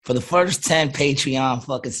For the first 10 Patreon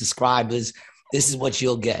fucking subscribers, this is what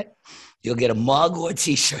you'll get. You'll get a mug or a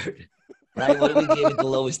t-shirt. Right? What do we give it the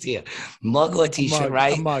lowest tier? Mug or a t-shirt,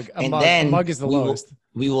 right? A mug is the lowest.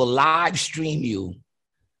 We will live stream you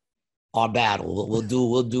our battle. We'll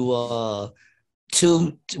do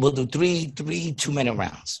three 2-minute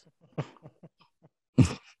rounds.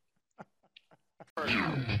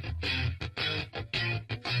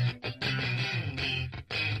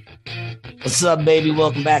 What's up, baby?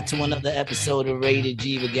 Welcome back to another episode of Rated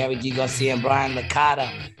G with Gary G. Garcia and Brian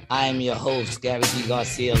Licata. I am your host, Gary G.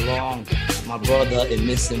 Garcia, along with my brother in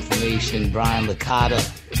misinformation, Brian Licata.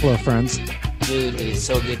 Hello, friends. Dude, it's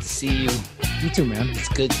so good to see you. You too, man. It's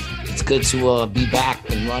good to be back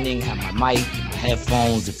and running. Have my mic, my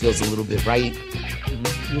headphones. It feels a little bit right.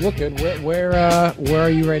 You look good. Where are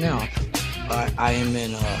you right now? I am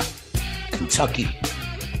in Kentucky.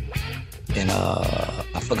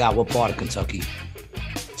 I forgot what part of Kentucky.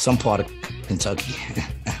 Some part of Kentucky.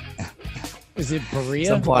 Is it Berea?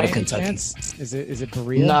 Some part of Kentucky. Chance? Is it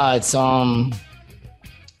Berea? No, it's I'm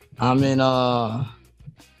in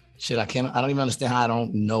shit. I don't even understand how I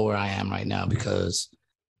don't know where I am right now because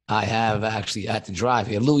I had to drive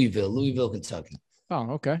here. Louisville, Kentucky.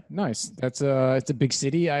 Oh, okay, nice. It's a big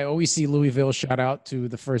city. I always see Louisville. Shout out to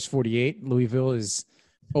the First 48. Louisville is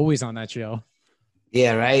always on that show.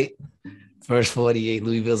 Yeah, right. First 48,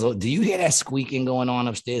 Louisville's. Do you hear that squeaking going on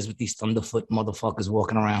upstairs with these Thunderfoot motherfuckers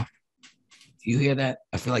walking around? Do you hear that?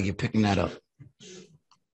 I feel like you're picking that up.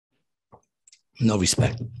 No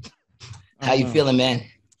respect. How you feeling, man?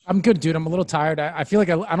 I'm good, dude. I'm a little tired. I feel like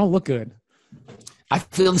I don't look good. I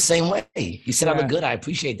feel the same way. You said I look good. I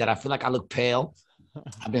appreciate that. I feel like I look pale.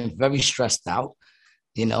 I've been very stressed out,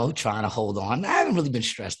 trying to hold on. I haven't really been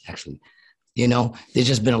stressed, actually. There's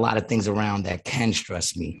just been a lot of things around that can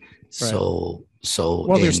stress me. Right. So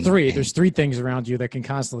there's three. There's three things around you that can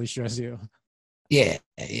constantly stress you. Yeah,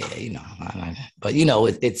 but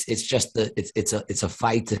it's just it's a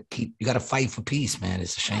fight to keep. You got to fight for peace, man.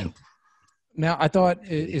 It's a shame. Now, I thought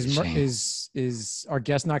is our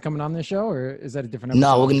guest not coming on this show, or is that a different episode?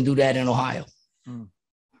 No, we're gonna do that in Ohio.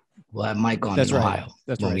 We'll have Mike on in Ohio.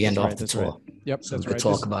 That's when right. we end off the tour. Right. Yep, so we could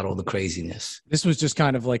talk about all the craziness. This was just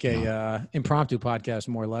kind of like a impromptu podcast,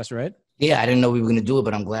 more or less, right? Yeah, I didn't know we were gonna do it,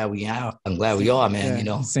 but I'm glad we are. I'm glad we are, man.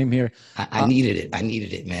 Yeah, same here. I needed it. I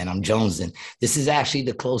needed it, man. I'm jonesing. This is actually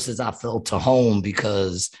the closest I felt to home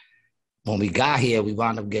because when we got here, we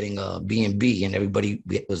wound up getting a B&B, and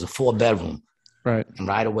it was a 4-bedroom. Right. And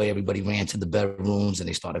right away, everybody ran to the bedrooms, and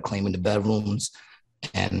they started claiming the bedrooms.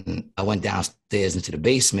 And I went downstairs into the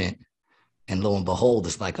basement, and lo and behold,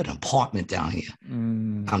 it's like an apartment down here.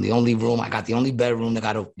 I'm the only room. I got the only bedroom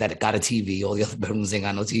that got a TV. All the other bedrooms ain't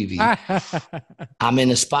got no TV. I'm in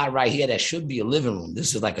a spot right here that should be a living room.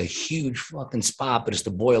 This is like a huge fucking spot, but it's the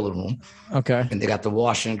boiler room. Okay. And they got the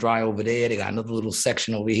washer and dryer over there. They got another little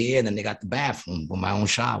section over here, and then they got the bathroom with my own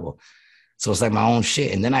shower. So it's like my own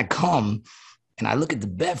shit. And then I come and I look at the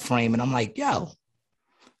bed frame, and I'm like, yo,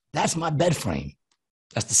 that's my bed frame.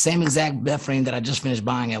 That's the same exact bed frame that I just finished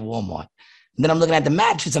buying at Walmart. And then I'm looking at the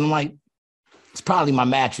mattress, and I'm like, it's probably my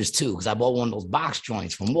mattress too, because I bought one of those box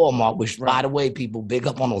joints from Walmart, which, by the way, people big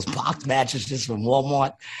up on those box mattresses from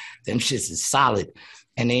Walmart. Them shits is solid,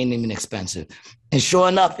 and they ain't even expensive. And sure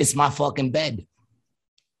enough, it's my fucking bed.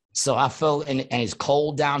 So I felt, and it's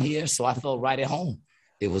cold down here, so I felt right at home.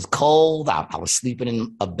 It was cold. I was sleeping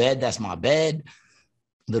in a bed. That's my bed.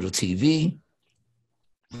 Little TV.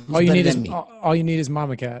 All you need is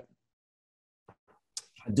Mama Cat.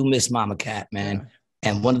 I do miss Mama Cat, man. Yeah.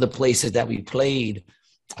 And one of the places that we played,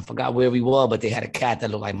 I forgot where we were, but they had a cat that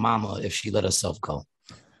looked like Mama if she let herself go.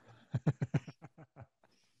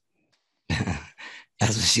 That's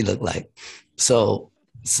what she looked like. So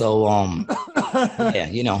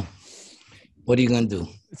yeah, what are you gonna do?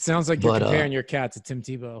 It sounds like you're comparing your cat to Tim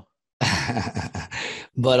Tebow.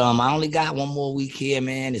 But I only got one more week here,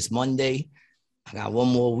 man. It's Monday. I got one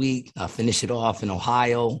more week. I'll finish it off in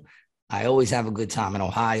Ohio. I always have a good time in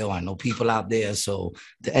Ohio. I know people out there. So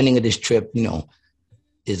the ending of this trip,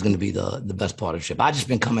 is going to be the best part of the trip. I just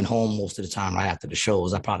been coming home most of the time right after the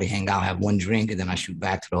shows. I probably hang out, have one drink, and then I shoot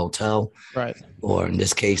back to the hotel. Right. Or in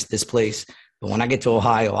this case, this place. But when I get to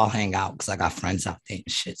Ohio, I'll hang out because I got friends out there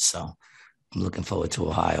and shit. So I'm looking forward to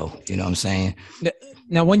Ohio. You know what I'm saying?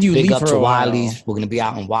 Now, when do you leave Big up for to Ohio? Wiley's. We're going to be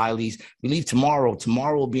out in Wiley's. We leave tomorrow.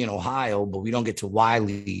 Tomorrow we'll be in Ohio, but we don't get to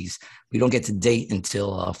Wiley's. We don't get to date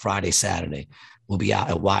until Friday, Saturday. We'll be out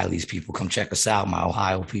at Wiley's. People come check us out. My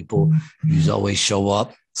Ohio people, you always show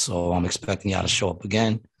up. So I'm expecting y'all to show up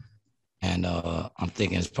again. And I'm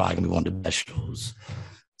thinking it's probably going to be one of the best shows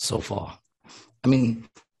so far. I mean,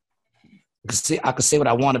 I could say what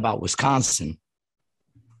I want about Wisconsin,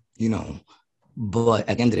 you know, but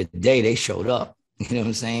at the end of the day, they showed up. You know what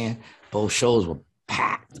I'm saying? Both shows were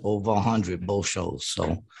packed, over 100, both shows.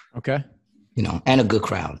 So, okay, you know, and a good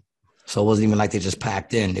crowd. So it wasn't even like they just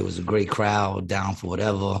packed in. There was a great crowd down for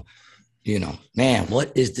whatever. You know, man,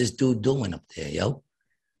 what is this dude doing up there, yo?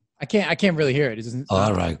 I can't really hear it. It doesn't.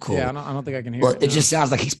 All right, cool. Yeah, I don't think I can hear well, it. It just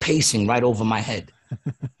sounds like he's pacing right over my head.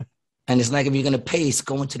 And it's like, if you're gonna pace,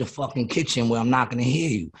 go into the fucking kitchen where I'm not gonna hear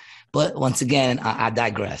you. But once again, I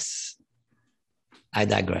digress.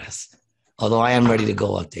 Although I am ready to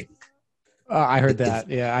go up there. I heard that.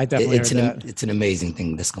 Yeah, I definitely heard that. It's an amazing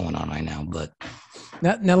thing that's going on right now. But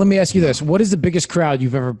now let me ask you this: what is the biggest crowd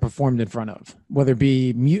you've ever performed in front of? Whether it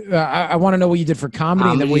be, I want to know what you did for comedy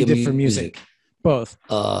and then what you did for music. Both.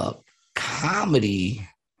 Comedy.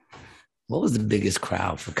 What was the biggest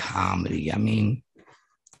crowd for comedy? I mean,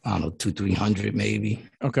 I don't know, 200-300 maybe.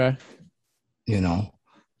 Okay. You know,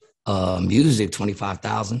 music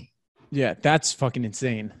 25,000. Yeah, that's fucking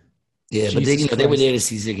insane. Yeah, Jesus but they were there to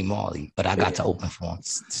see Ziggy Marley, but I got to open for them.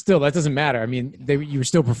 Still, that doesn't matter. I mean, you were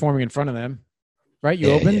still performing in front of them, right?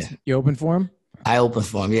 You opened. Yeah. You opened for him. I opened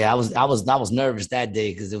for him. Yeah, I was nervous that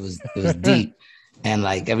day because it was deep, and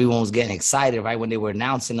like everyone was getting excited right when they were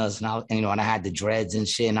announcing us, and I had the dreads and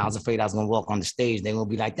shit, and I was afraid I was gonna walk on the stage. They were gonna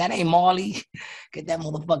be like, "That ain't Marley, get that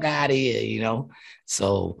motherfucker out of here," you know.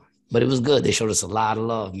 So, but it was good. They showed us a lot of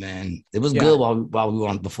love, man. It was good while we were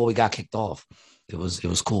on before we got kicked off. It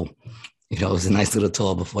was cool. You know, it was a nice little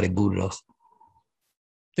tour before they booted us.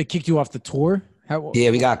 They kicked you off the tour?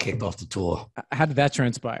 Yeah, we got kicked off the tour. How did that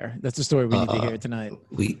transpire? That's the story we need to hear tonight.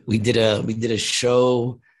 We did a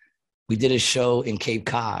show. We did a show in Cape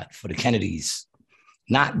Cod for the Kennedys.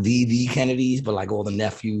 Not the Kennedys, but like all the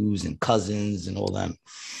nephews and cousins and all them.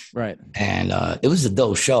 Right. And it was a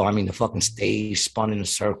dope show. I mean, the fucking stage spun in a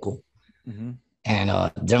circle. Mm-hmm.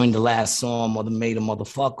 And during the last song, Mother Made a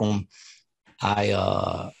Motherfuck 'em,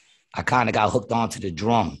 I kind of got hooked onto the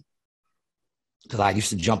drum. Because I used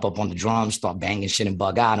to jump up on the drum, start banging shit and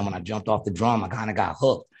bug out. And when I jumped off the drum, I kind of got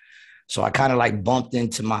hooked. So I kind of like bumped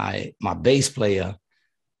into my bass player,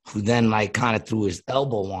 who then like kind of threw his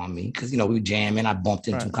elbow on me. Because, you know, we were jamming. I bumped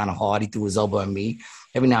into him kind of hard. He threw his elbow at me.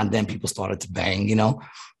 Every now and then people started to bang, you know.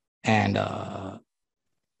 And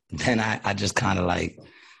then I just kind of like,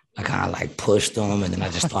 pushed him, and then I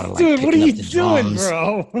just started like picking up the drums.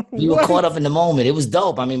 Bro? We were caught up in the moment. It was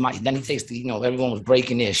dope. I mean, then he takes the, you know, everyone was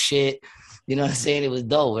breaking their shit. You know what I'm saying? It was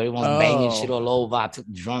dope. Everyone was banging shit all over. I took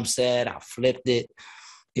the drum set, I flipped it,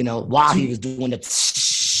 you know, while he was doing the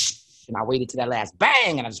and I waited to that last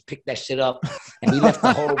bang, and I just picked that shit up, and we left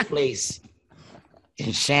the whole place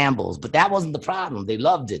in shambles. But that wasn't the problem. They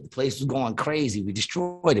loved it. The place was going crazy. We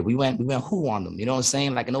destroyed it. We went Who on them. You know what I'm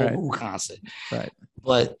saying? Like an old Who concert. Right.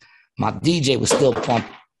 But my DJ was still pumped.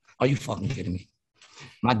 Are you fucking kidding me?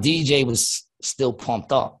 My DJ was still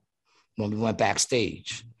pumped up when we went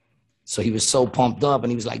backstage. So he was so pumped up,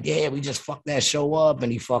 and he was like, yeah, we just fucked that show up.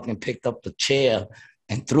 And he fucking picked up the chair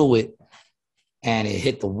and threw it, and it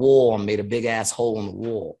hit the wall and made a big ass hole in the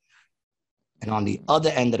wall. And on the other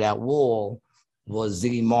end of that wall was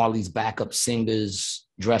Ziggy Marley's backup singer's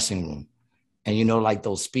dressing room. And you know, like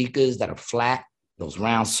those speakers that are flat, those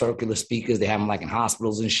round circular speakers, they have them like in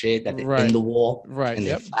hospitals and shit, that they're in the wall, and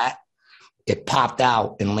they're flat. It popped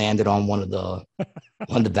out and landed on one of the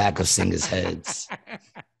backup singers' heads.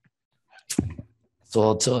 That's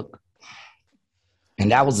all it took.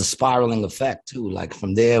 And that was a spiraling effect too. Like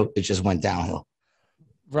from there, it just went downhill.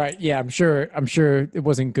 Right. Yeah, I'm sure it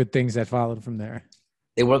wasn't good things that followed from there.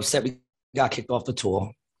 They were upset we got kicked off the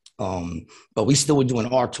tour. But we still were doing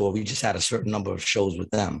our tour. We just had a certain number of shows with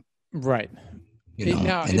them. Right. You know?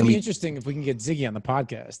 Now, it'd be interesting if we can get Ziggy on the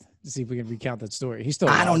podcast to see if we can recount that story. He's still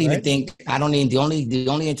alive, the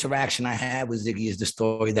only interaction I had with Ziggy is the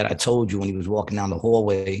story that I told you when he was walking down the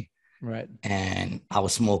hallway. Right. And I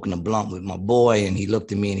was smoking a blunt with my boy, and he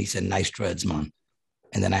looked at me and he said, "Nice dreads, man."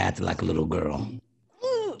 And then I acted like a little girl.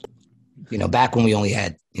 You know, back when we only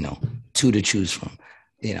had, you know, two to choose from,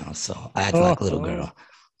 you know, so I acted like a little girl.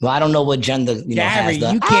 Well, I don't know what gender, you know, Gary, has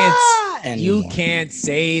the, you can't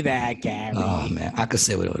say that, Gary. Oh man, I could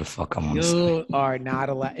say whatever the fuck I want to say. You are not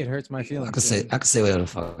allowed. It hurts my feelings. I could say whatever the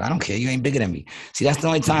fuck. I don't care. You ain't bigger than me. See, that's the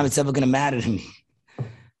only time it's ever gonna matter to me.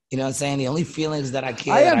 You know what I'm saying? The only feelings that I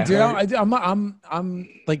care. I am, dude. I'm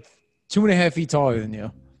like 2.5 feet taller than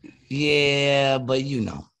you. Yeah, but you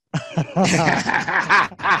know.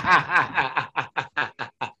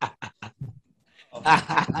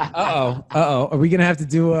 Uh-oh. Are we gonna have to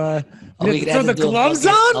do throw the gloves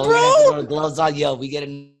on, bro? Throw the gloves on, yo. We get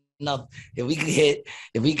enough. If we could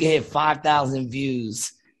hit 5,000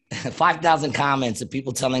 views 5,000 comments of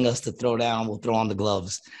people telling us to throw down. We'll throw on the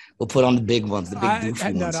gloves. We'll put on the big ones, the big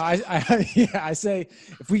doofy ones. I say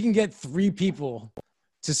if we can get 3 people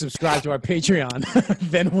to subscribe to our Patreon,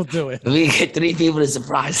 then we'll do it. If we get 3 people to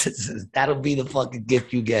surprise us, that'll be the fucking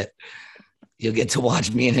gift you get. You'll get to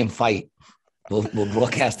watch me and him fight. We'll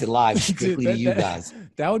broadcast it live strictly to you guys.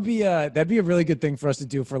 That'd be a really good thing for us to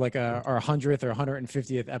do for like our 100th or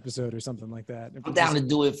 150th episode or something like that. I'm down to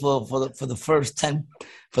do it for the first 10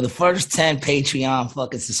 Patreon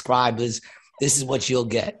fucking subscribers. This is what you'll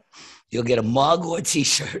get. You'll get a mug or a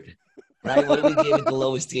t-shirt. Right? What do we give it the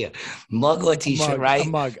lowest tier? Mug or a t-shirt, right?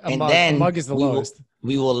 A mug is the lowest.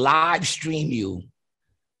 We will live stream you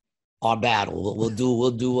our battle. We'll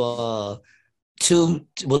do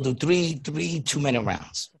 3 2-minute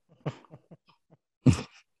rounds.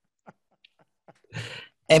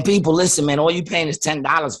 And people, listen, man, all you paying is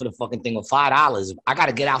 $10 for the fucking thing or $5. I got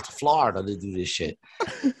to get out to Florida to do this shit.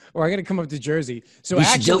 Or I got to come up to Jersey. So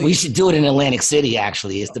we should do it in Atlantic City,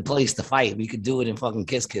 actually. It's the place to fight. We could do it in fucking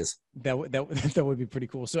Kiss Kiss. That would be pretty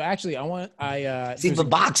cool. So actually, see, for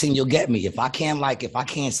boxing, you'll get me. If I can't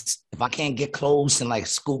get close and like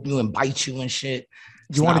scoop you and bite you and shit.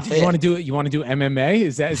 You want to do it? You want to do MMA?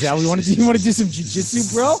 Is that what we want to do? You want to do some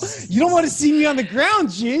jiu-jitsu, bro? You don't want to see me on the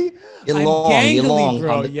ground, G. You're long,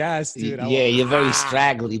 bro. Yes, dude. You're very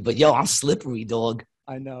straggly, but yo, I'm slippery, dog.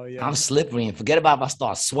 I know, yeah. I'm slippery, and forget about if I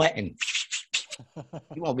start sweating.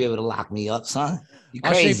 You won't be able to lock me up, son. You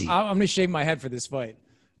crazy. I'm gonna shave my head for this fight.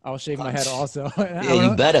 I'll shave my head also. Yeah,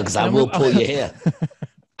 you better, because I will pull your hair.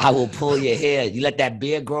 I will pull your hair. You let that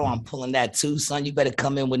beard grow, I'm pulling that too, son. You better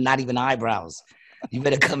come in with not even eyebrows. You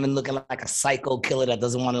better come in looking like a psycho killer that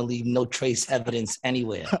doesn't want to leave no trace evidence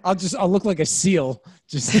anywhere. I'll look like a seal.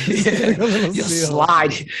 Just like a little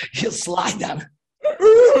seal. You'll slide down.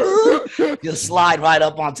 You'll slide right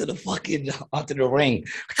up onto the ring.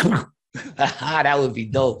 That would be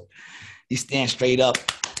dope. You stand straight up.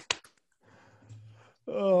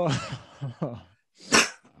 Oh.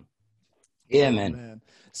 Yeah, man.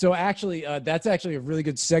 So actually, that's actually a really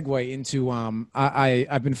good segue into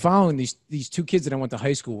I've been following these 2 kids that I went to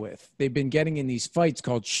high school with. They've been getting in these fights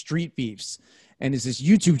called Street Beefs, and it's this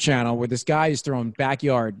YouTube channel where this guy is throwing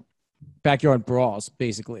backyard brawls,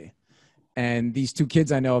 basically. And these 2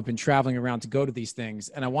 kids I know have been traveling around to go to these things,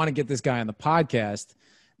 and I want to get this guy on the podcast.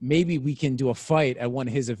 Maybe we can do a fight at one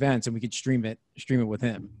of his events, and we could stream it with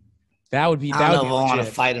him. That would be. I don't want to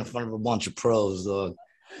fight in front of a bunch of pros, dog.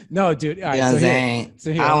 No, dude. All right, you know what I'm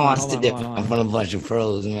saying? I don't want to dip in front of a bunch of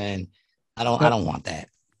pros, man. I don't want that.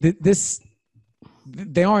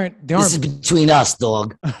 They aren't. This is between us,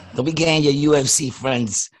 dog. Don't be getting your UFC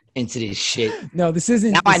friends into this shit. No, this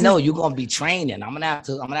isn't. Now I know you're gonna be training. I'm gonna have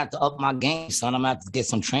to up my game, son. I'm gonna have to get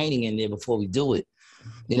some training in there before we do it.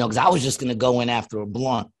 You know, because I was just gonna go in after a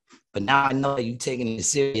blunt. But now I know that you're taking it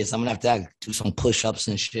serious. I'm gonna have to do some push-ups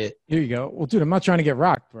and shit. Here you go. Well, dude, I'm not trying to get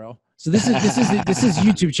rocked, bro. So this is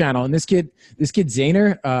YouTube channel, and this kid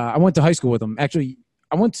Zaner, I went to high school with him. Actually,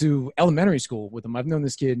 I went to elementary school with him. I've known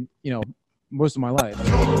this kid, most of my life.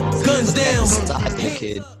 Guns down,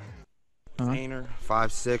 kid. Zaner,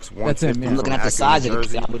 5'6", 150. That's him. I'm looking at the size of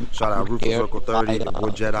the kid. Shout out Rufus Circle 30,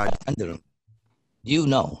 Wood Jedi. You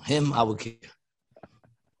know him, I would care.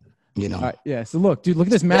 Yeah. So look at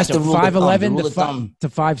this matchup: 5'11" to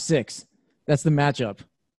 5'6". That's the matchup.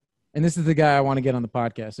 And this is the guy I want to get on the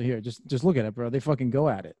podcast. So here, just look at it, bro. They fucking go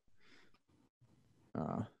at it.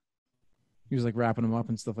 He was like wrapping them up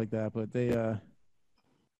and stuff like that, but they,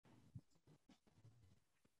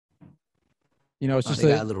 it's just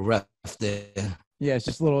got a little ref there. Yeah, it's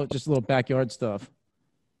just little backyard stuff.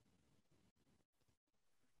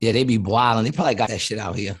 Yeah, they be wilding. They probably got that shit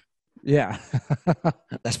out here. Yeah,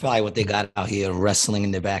 that's probably what they got out here, wrestling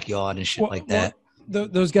in their backyard and shit like that.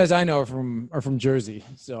 Those guys I know are from Jersey,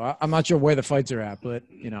 so I'm not sure where the fights are at, but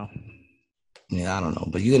Yeah, I don't know,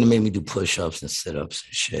 but you're gonna make me do push-ups and sit-ups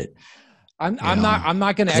and shit. I'm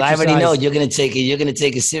not gonna. I already know you're gonna take it. You're gonna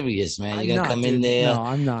take it serious, man. You're gonna come in there. No,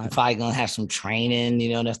 I'm not. You're probably gonna have some training.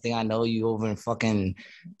 That's the thing. I know you over in fucking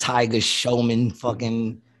Tiger Showman,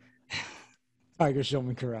 fucking Tiger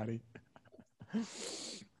Showman karate.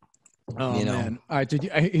 Oh man! All right, dude.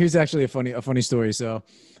 Here's actually a funny story. So,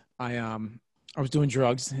 I was doing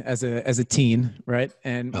drugs as a teen, right?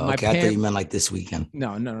 And I thought you meant like this weekend.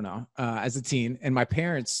 No. As a teen, and my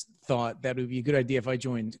parents thought that it would be a good idea if I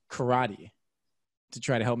joined karate to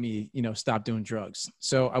try to help me, stop doing drugs.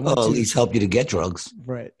 So I went to at least help you to get drugs,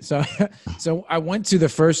 right? So, so I went to the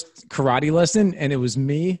first karate lesson, and it was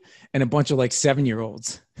me and a bunch of like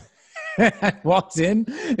 7-year-olds. I walked in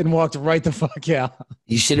and walked right the fuck out.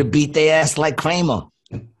 You should have beat their ass like Kramer.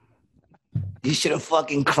 You should have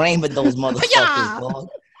fucking Kramer those motherfuckers, dog.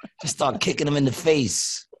 Just start kicking them in the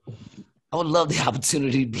face. I would love the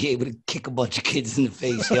opportunity to be able to kick a bunch of kids in the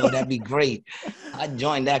face, yo. That'd be great. I'd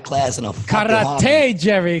join that class in a fucking karate,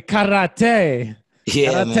 Jerry. Karate.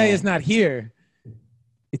 Yeah, karate man. is not here.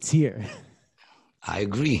 It's here. I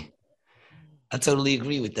agree. I totally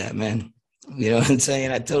agree with that, man. You know what I'm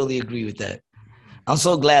saying? I totally agree with that. I'm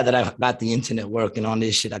so glad that I got the internet working on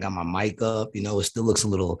this shit. I got my mic up. You know, it still looks a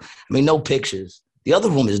little, I mean, no pictures. The other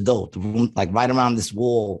room is dope. The room, like right around this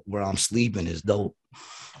wall where I'm sleeping is dope.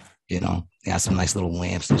 You know, they got some nice little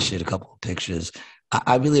lamps and shit, a couple of pictures.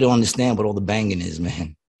 I really don't understand what all the banging is,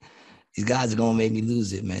 man. These guys are going to make me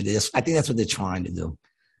lose it, man. I think that's what they're trying to do.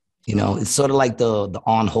 You know, it's sort of like the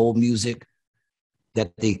on-hold music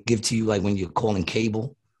that they give to you, like when you're calling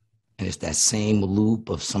cable. And it's that same loop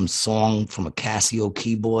of some song from a Casio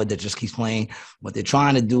keyboard that just keeps playing. What they're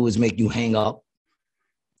trying to do is make you hang up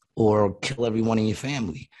or kill everyone in your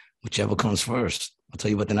family, whichever comes first. I'll tell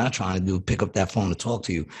you what they're not trying to do, pick up that phone to talk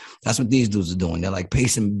to you. That's what these dudes are doing. They're like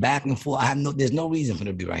pacing back and forth. There's no reason for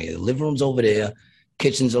them to be right here. The living room's over there,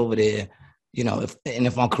 kitchen's over there. You know,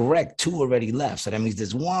 if I'm correct, 2 already left. So that means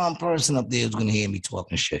there's one person up there who's going to hear me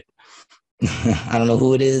talking shit. I don't know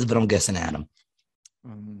who it is, but I'm guessing Adam.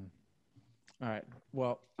 All right.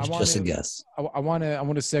 Well, just a guess. I want to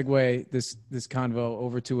segue this convo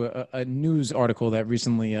over to a news article that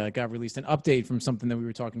recently got released, an update from something that we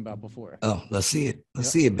were talking about before. Oh, let's see it. Let's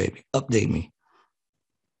see it, baby. Update me.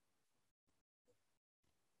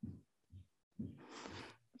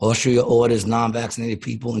 Austria orders non-vaccinated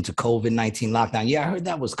people into COVID-19 lockdown. Yeah, I heard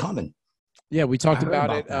that was coming. Yeah, we talked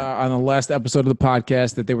about it on the last episode of the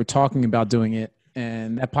podcast that they were talking about doing it,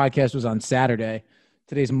 and that podcast was on Saturday.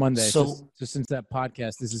 Today's Monday. So since that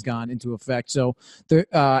podcast, this has gone into effect. So the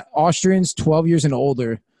Austrians 12 years and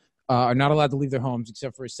older are not allowed to leave their homes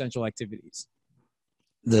except for essential activities.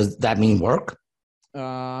 Does that mean work?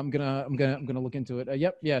 I'm gonna look into it.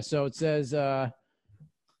 Yep. Yeah. So it says. So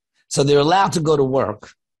they're allowed to go to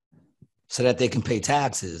work so that they can pay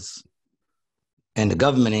taxes, and the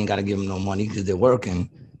government ain't got to give them no money because they're working.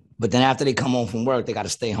 But then after they come home from work, they got to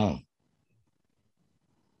stay home.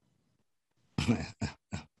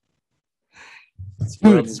 This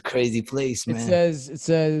world is a crazy place, man. It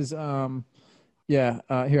says, here,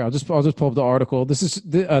 I'll just pull up the article. This is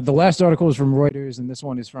the last article is from Reuters, and this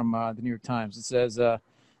one is from the New York Times. It says,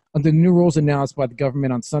 under the new rules announced by the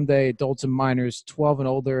government on Sunday, adults and minors 12 and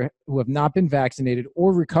older who have not been vaccinated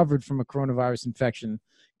or recovered from a coronavirus infection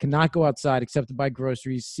cannot go outside except to buy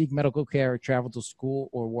groceries, seek medical care, or travel to school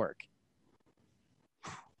or work.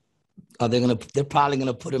 They're probably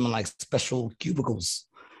gonna put them in like special cubicles,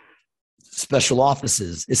 special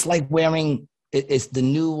offices. It's like wearing it's the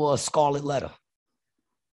new scarlet letter.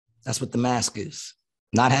 That's what the mask is.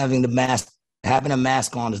 Not having the mask, having a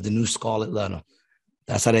mask on is the new scarlet letter.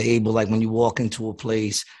 That's how they're able, like when you walk into a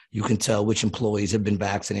place, you can tell which employees have been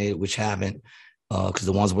vaccinated, which haven't, because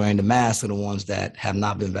the ones wearing the mask are the ones that have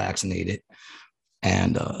not been vaccinated.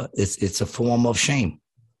 And it's a form of shame.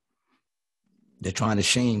 They're trying to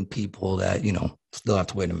shame people that, you know, still have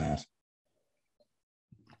to wear the mask.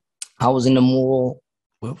 I was in the mall.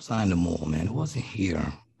 Where was I in the mall, man? It wasn't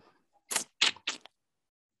here.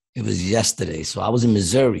 It was yesterday. So I was in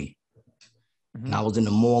Missouri. Mm-hmm. And I was in the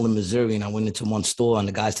mall in Missouri, and I went into one store, and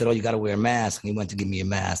the guy said, oh, you got to wear a mask. And he went to give me a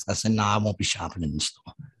mask. I said, nah, I won't be shopping in the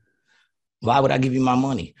store. Why would I give you my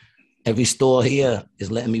money? Every store here is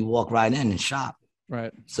letting me walk right in and shop.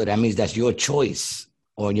 Right. So that means that's your choice.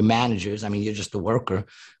 Or your managers. I mean, you're just a worker.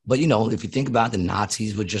 But, you know, if you think about it, the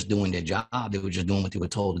Nazis were just doing their job. They were just doing what they were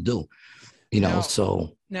told to do, you know,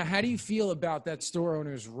 Now, how do you feel about that store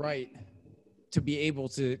owner's right to be able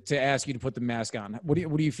to ask you to put the mask on? What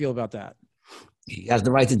do you feel about that? He has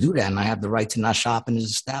the right to do that, and I have the right to not shop in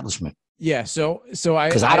his establishment. Yeah,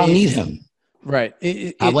 because I don't need him. Right.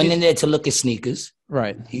 I went in there to look at sneakers.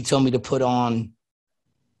 Right. He told me to put on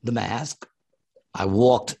the mask. I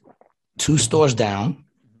walked 2 stores down,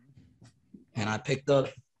 and I picked up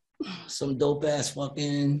some dope ass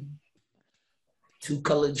fucking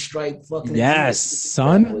 2-colored stripe fucking. Yes,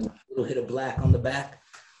 son. With a little hit of black on the back.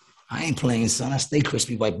 I ain't playing, son. I stay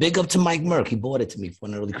crispy white. Big up to Mike Merck. He bought it to me for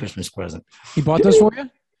an early Christmas present. He bought those for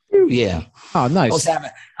you? Yeah. Oh, nice.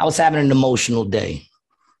 I was having an emotional day,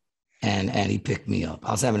 and he picked me up.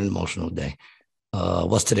 I was having an emotional day.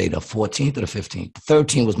 What's today, the 14th or the 15th? The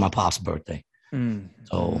 13th was my pop's birthday.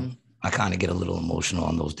 So I kind of get a little emotional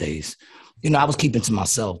on those days. You know, I was keeping to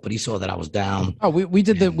myself, but he saw that I was down. Oh, we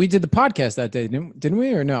did the podcast that day, didn't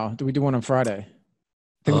we? Or no? Did we do one on Friday?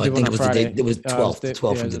 I think it was Friday. The day. It was 12th.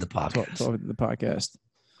 12th we did the podcast. 12th we did the podcast.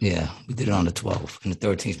 Yeah, we did it on the 12th, and the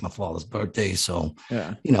 13th, my father's birthday. So,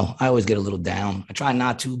 Yeah. you know, I always get a little down. I try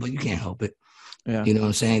not to, but you can't help it. Yeah. You know what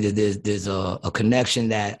I'm saying? There's a connection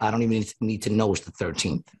that I don't even need to know it's the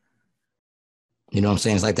 13th. You know what I'm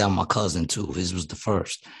saying? It's like that with my cousin too. His was the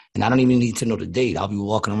first. And I don't even need to know the date. I'll be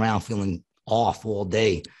walking around feeling off all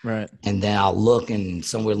day. Right. And then I'll look, and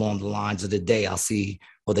somewhere along the lines of the day, I'll see,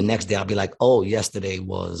 or the next day I'll be like, oh, yesterday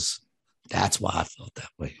that's why I felt that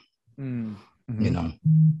way. Mm-hmm. You know,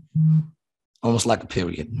 almost like a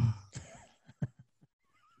period.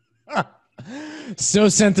 So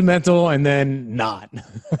sentimental and then not.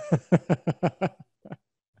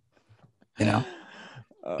 You know,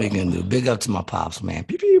 what are you gonna do? Big up to my pops, man.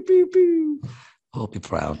 Pew, pew, pew, pew. Hope you're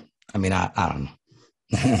proud. I mean, I don't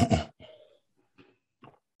know.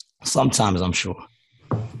 Sometimes I'm sure.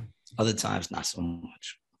 Other times not so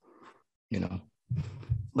much. You know.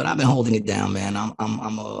 But I've been holding it down, man.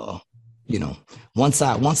 You know, once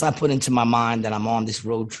I put into my mind that I'm on this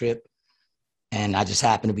road trip, and I just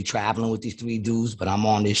happen to be traveling with these three dudes, but I'm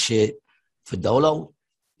on this shit for Dolo,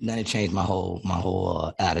 then it changed my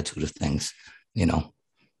whole attitude of things. You know,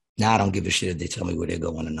 now I don't give a shit if they tell me where they're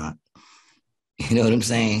going or not. You know what I'm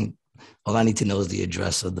saying? All I need to know is the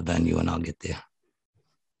address of the venue, and I'll get there.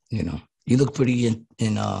 You know, you look pretty in.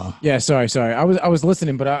 Yeah, sorry. I was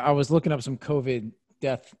listening, but I was looking up some COVID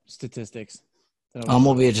death statistics. I'm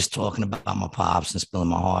over here just talking about my pops and spilling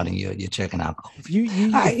my heart, and you're checking out COVID.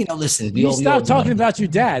 You know, listen. You stopped talking about your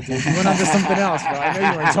dad, dude. You went on to something else, bro. I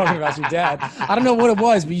know you weren't talking about your dad. I don't know what it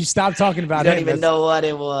was, but you stopped talking about him. You don't even know what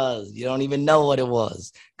it was. You don't even know what it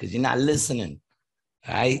was because you're not listening.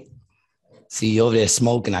 All right? See, you over there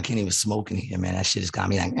smoking. I can't even smoke in here, man. That shit just got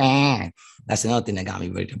me like, That's another thing that got me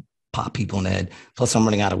ready to pop people in the head. Plus, I'm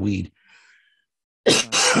running out of weed.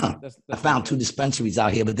 I found 2 dispensaries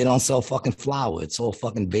out here, but they don't sell fucking flower. It's all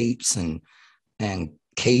fucking vapes and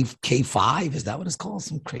K5. Is that what it's called?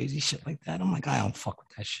 Some crazy shit like that. I'm like, I don't fuck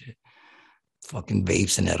with that shit. Fucking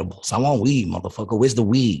vapes and edibles. I want weed, motherfucker. Where's the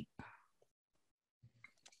weed?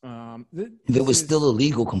 If it was still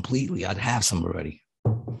illegal completely, I'd have some already.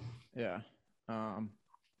 Yeah.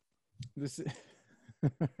 This is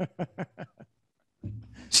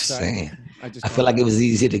just saying. I feel like it was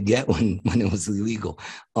easier to get when it was illegal.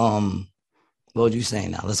 What would you say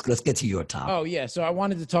now? Let's get to your topic. Oh yeah. So I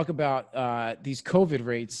wanted to talk about these COVID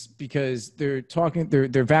rates because they're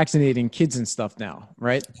vaccinating kids and stuff now,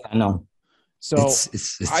 right? I know. So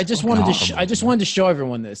I just wanted to show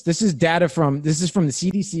everyone this. This is data from the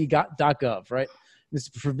CDC.gov, right? This is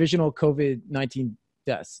provisional COVID-19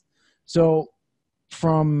 deaths. So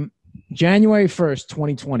from January 1st,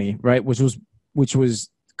 2020, right, which was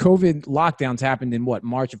COVID lockdowns happened in what,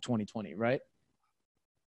 March of 2020, right?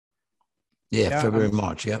 Yeah, February,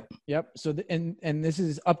 March, yep. Yep. So and this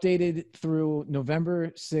is updated through November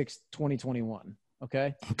 6th, 2021,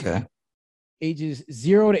 okay? Okay. Ages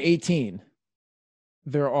 0 to 18,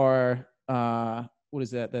 there are what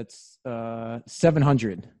is that? That's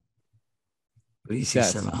 700. What do you see,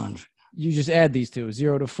 700? You just add these two,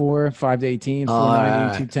 0 to 4, 5 to 18, 4 to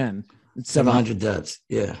 9, 8 to 10. It's 700 deaths,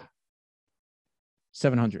 yeah.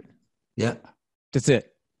 700. Yeah. That's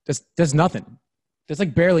it. That's nothing. That's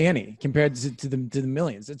like barely any compared to the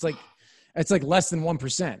millions. It's like less than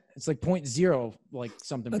 1%. It's like 0.0 like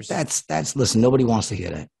something percent. That's listen, nobody wants to hear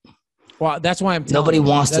that. Well, that's why I'm telling nobody you.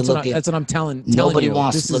 wants to look at that's what I'm telling nobody you.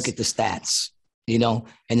 wants to look at the stats, you know,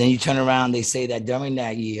 and then you turn around, they say that during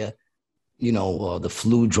that year, you know, the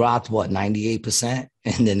flu dropped, 98%?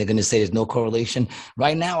 And then they're going to say there's no correlation.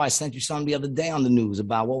 Right now, I sent you something the other day on the news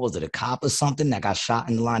about, what was it, a cop or something that got shot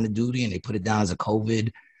in the line of duty, and they put it down as a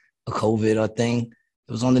COVID thing.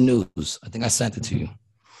 It was on the news. I think I sent it to you,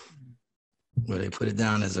 where they put it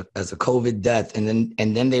down as a COVID death. And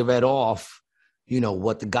then they read off, you know,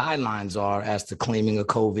 what the guidelines are as to claiming a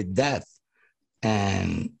COVID death.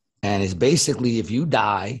 And it's basically, if you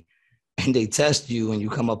die and they test you and you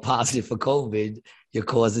come up positive for COVID, your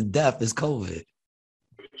cause of death is COVID.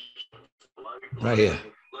 Right here.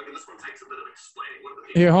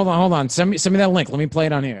 Here, hold on. Send me that link. Let me play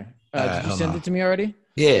it on here. Did you send it to me already?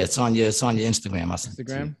 Yeah, it's on your Instagram. I sent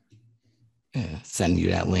Instagram. Yeah, send you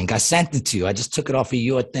that link. I sent it to you. I just took it off of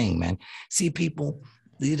your thing, man. See, people,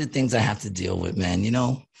 these are the things I have to deal with, man. You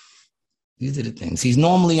know, these are the things. He's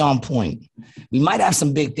normally on point. We might have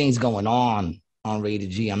some big things going on Rated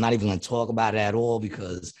G. I'm not even going to talk about it at all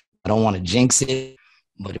because I don't want to jinx it.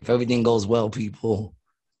 But if everything goes well, people,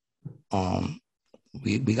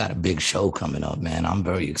 we got a big show coming up, man. I'm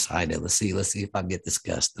very excited. Let's see if I get this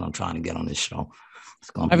guest that I'm trying to get on this show.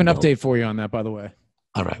 I have an update for you on that, by the way.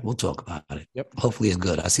 All right, we'll talk about it. Yep. Hopefully it's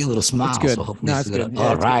good. I see a little smile. It's good. So hopefully it's good. Yeah,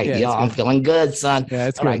 All right. Yeah, yo, I'm feeling good, son. Yeah,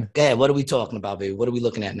 it's all good. Right. Go ahead. What are we talking about, baby? What are we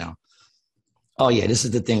looking at now? Oh, yeah, this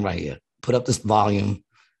is the thing right here. Put up this volume.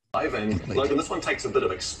 And Logan, this one takes a bit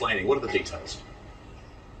of explaining. What are the details?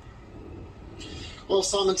 Well,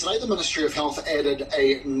 Simon, today the Ministry of Health added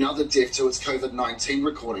another death to its COVID-19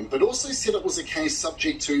 recording, but also said it was a case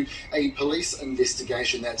subject to a police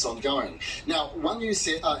investigation that's ongoing. Now, One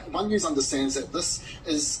News understands that this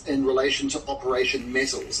is in relation to Operation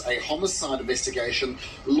Metals, a homicide investigation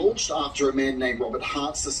launched after a man named Robert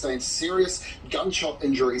Hart sustained serious gunshot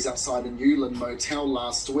injuries outside a Newland motel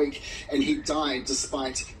last week, and he died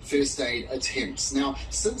despite first aid attempts. Now,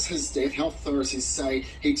 since his death, health authorities say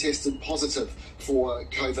he tested positive for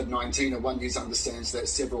COVID-19, and One News understands that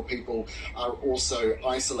several people are also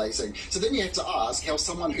isolating. So then you have to ask how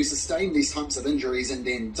someone who sustained these types of injuries and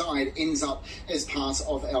then died ends up as part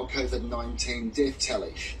of our COVID-19 death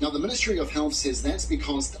tally. Now, the Ministry of Health says that's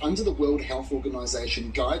because under the World Health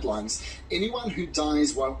Organization guidelines, anyone who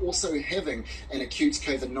dies while also having an acute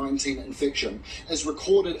COVID-19 infection is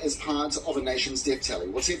recorded as part of a nation's death tally,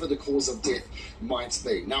 whatever the cause of death might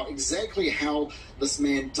be. Now, exactly how this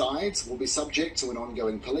man died will be subject to an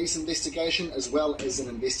ongoing police investigation as well as an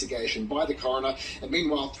investigation by the coroner. And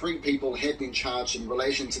meanwhile, 3 people have been charged in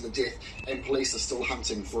relation to the death, and police are still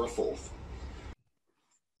hunting for a 4th.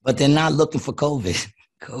 But they're not looking for COVID.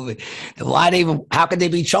 How could they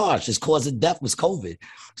be charged? His cause of death was COVID.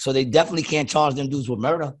 So they definitely can't charge them dudes with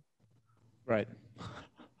murder. Right.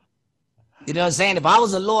 You know what I'm saying? If I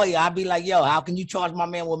was a lawyer, I'd be like, yo, how can you charge my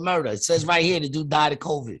man with murder? It says right here the dude died of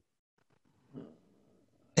COVID.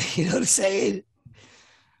 You know what I'm saying?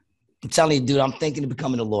 I'm telling you, dude, I'm thinking of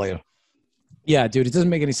becoming a lawyer. Yeah, dude, it doesn't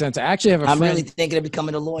make any sense. I actually have a friend. I'm really thinking of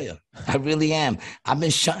becoming a lawyer. I really am. I've been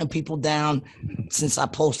shutting people down since I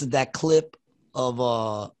posted that clip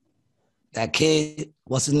of that kid.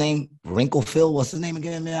 What's his name? Wrinkle Phil. What's his name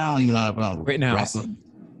again? I don't even know. Rittenhouse.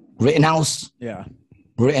 Rittenhouse? Yeah.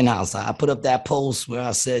 Rittenhouse. I put up that post where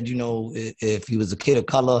I said, you know, if he was a kid of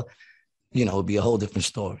color, you know, it'd be a whole different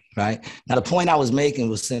story, right? Now, the point I was making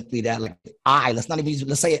was simply that, like, let's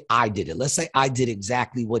say I did it. Let's say I did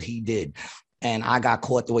exactly what he did, and I got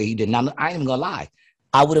caught the way he did. Now, I ain't even gonna lie.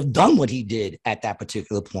 I would have done what he did at that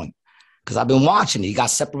particular point because I've been watching it. He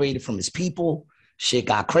got separated from his people. Shit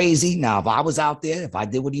got crazy. Now, if I was out there, if I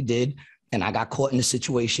did what he did, and I got caught in the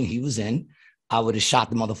situation he was in, I would have shot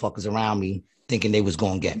the motherfuckers around me thinking they was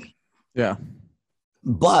gonna get me. Yeah.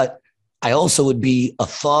 But I also would be a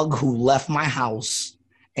thug who left my house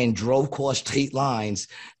and drove across state lines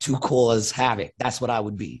to cause havoc. That's what I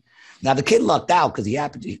would be. Now, the kid lucked out because he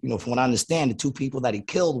happened to, you know, from what I understand, the 2 people that he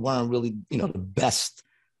killed weren't really, you know, the best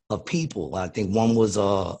of people. I think one was,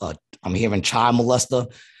 I'm hearing child molester.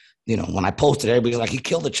 You know, when I posted, everybody's like, he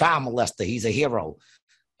killed a child molester. He's a hero.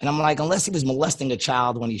 And I'm like, unless he was molesting a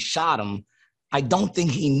child when he shot him, I don't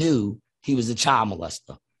think he knew he was a child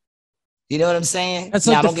molester. You know what I'm saying? That's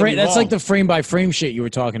like the frame by frame shit you were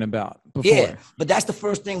talking about before. Yeah, but that's the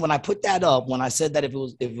first thing when I put that up. When I said that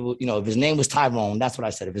if his name was Tyrone, that's what I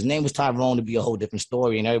said. If his name was Tyrone, it'd be a whole different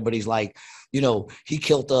story. And everybody's like, you know, he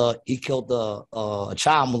killed a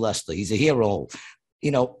child molester. He's a hero.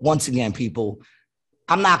 You know, once again, people,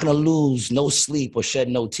 I'm not going to lose no sleep or shed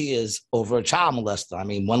no tears over a child molester. I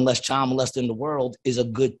mean, one less child molester in the world is a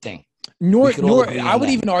good thing. Nor I would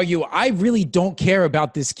even argue, I really don't care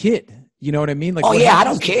about this kid. You know what I mean? Like, I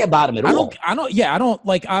don't care about him at all.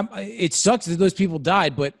 It sucks that those people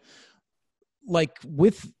died, but like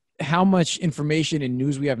with how much information and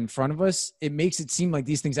news we have in front of us, it makes it seem like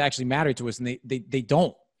these things actually matter to us, and they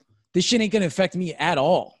don't. This shit ain't gonna affect me at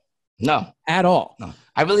all. No. At all. No.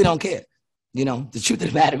 I really don't care. You know, the truth of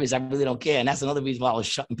the matter is I really don't care. And that's another reason why I was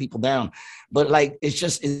shutting people down. But like,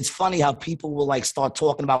 it's funny how people will like start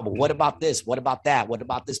talking about, well, what about this? What about that? What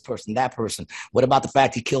about this person, that person? What about the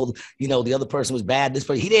fact he killed, you know, the other person was bad, this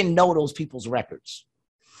person? He didn't know those people's records.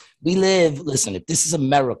 Listen, if this is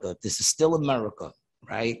America, if this is still America,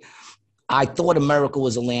 right? I thought America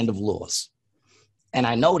was a land of laws. And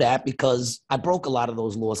I know that because I broke a lot of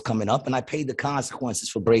those laws coming up, and I paid the consequences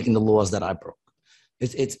for breaking the laws that I broke.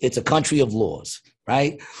 It's a country of laws,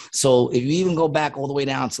 right? So if you even go back all the way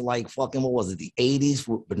down to like fucking, what was it, the 80s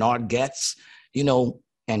with Bernard Goetz, you know,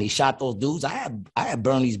 and he shot those dudes. I had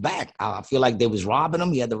Bernie's back. I feel like they was robbing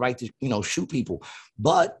him. He had the right to, you know, shoot people.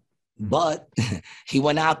 But he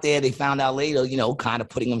went out there, they found out later, you know, kind of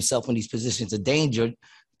putting himself in these positions of danger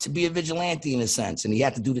to be a vigilante in a sense. And he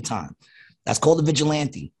had to do the time. That's called a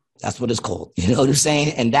vigilante. That's what it's called. You know what I'm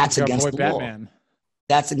saying? And that's against the law.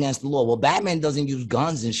 That's against the law. Well, Batman doesn't use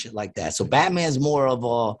guns and shit like that. So Batman's more of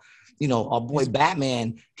our boy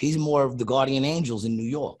Batman, he's more of the guardian angels in New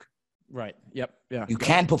York. Right. Yep. Yeah. You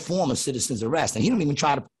can perform a citizen's arrest, and he don't even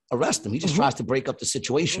try to arrest him. He just tries to break up the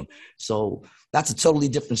situation. So that's a totally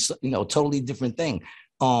different thing.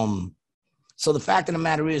 So the fact of the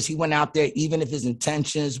matter is, he went out there, even if his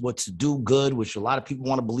intentions were to do good, which a lot of people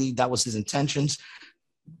want to believe that was his intentions.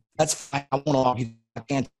 That's fine. I won't argue. I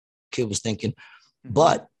can't. Kid was thinking,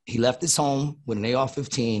 but he left his home with an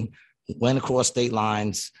AR-15, went across state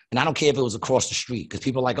lines, and I don't care if it was across the street, because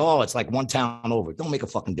people are like, oh, it's like one town over. It don't make a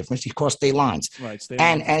fucking difference. He crossed state lines, right?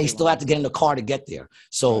 And he still had to get in the car to get there.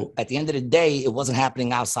 So at the end of the day, it wasn't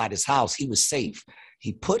happening outside his house. He was safe.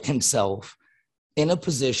 He put himself in a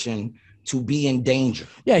position to be in danger.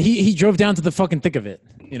 Yeah, he drove down to the fucking thick of it.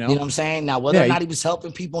 You know what I'm saying? Now, whether or not he was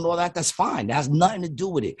helping people and all that, that's fine. That has nothing to do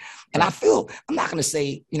with it. And I feel, I'm not going to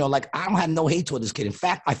say, like, I don't have no hate toward this kid. In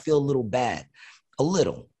fact, I feel a little bad. A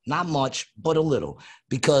little. Not much, but a little.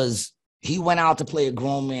 Because he went out to play a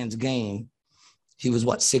grown man's game. He was,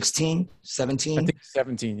 16, 17? I think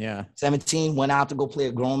 17, yeah. 17, went out to go play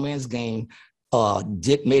a grown man's game,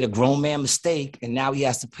 made a grown man mistake, and now he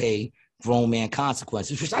has to pay grown man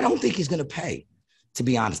consequences, which I don't think he's going to pay, to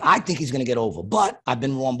be honest. I think he's going to get over, but I've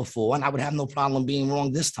been wrong before, and I would have no problem being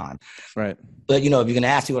wrong this time. Right. But, if you're going to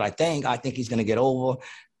ask me what I think he's going to get over.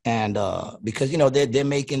 And because, they're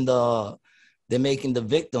making the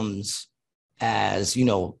victims as,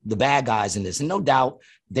 the bad guys in this. And no doubt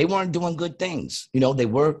they weren't doing good things. They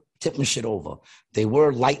were tipping shit over. They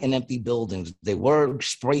were lighting empty buildings. They were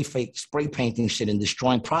spray painting shit and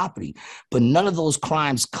destroying property. But none of those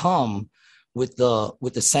crimes come with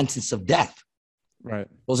the sentence of death. Right.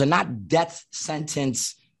 Those are not death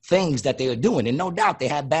sentence things that they are doing. And no doubt they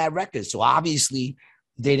had bad records. So obviously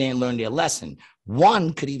they didn't learn their lesson.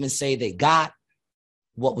 One could even say they got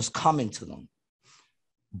what was coming to them.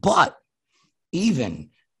 But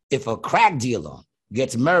even if a crack dealer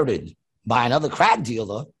gets murdered by another crack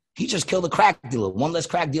dealer, he just killed a crack dealer, one less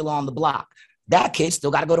crack dealer on the block. That kid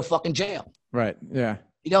still got to go to fucking jail. Right. Yeah.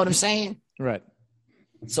 You know what I'm saying? Right.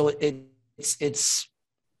 So it's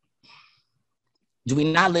do we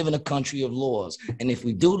not live in a country of laws? And if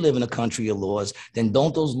we do live in a country of laws, then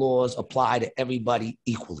don't those laws apply to everybody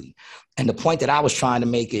equally? And the point that I was trying to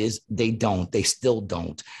make is they don't. They still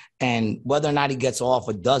don't. And whether or not he gets off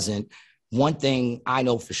or doesn't, one thing I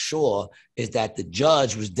know for sure is that the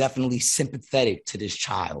judge was definitely sympathetic to this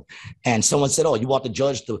child. And someone said, oh, you want the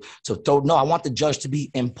judge to throw? No, I want the judge to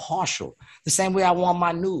be impartial. The same way I want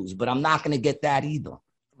my news, but I'm not going to get that either.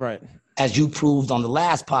 Right. As you proved on the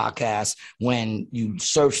last podcast, when you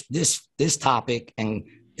searched this topic and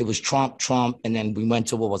it was Trump, and then we went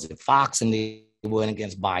to, what was it, Fox, and they went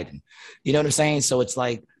against Biden. You know what I'm saying? So it's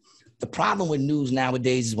like, the problem with news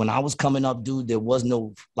nowadays is when I was coming up, dude, there was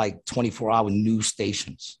no 24-hour news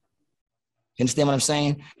stations. You understand what I'm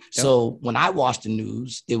saying? Yep. So when I watched the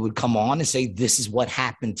news, it would come on and say, this is what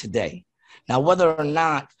happened today. Now, whether or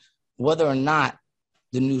not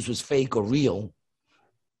the news was fake or real,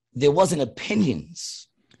 there wasn't opinions.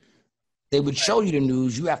 They would show you the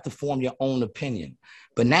news. You have to form your own opinion.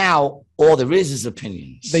 But now all there is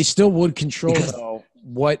opinions. They still would control, though,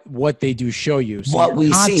 what they do show you. So what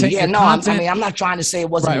we see. Yeah, no, I'm not trying to say it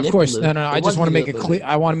wasn't right, of course. No. I just want to make it clear.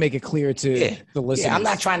 I want to make it clear to the listeners. Yeah, I'm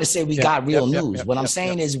not trying to say we got real news. What I'm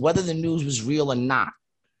saying is whether the news was real or not,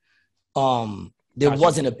 there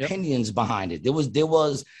wasn't opinions behind it. There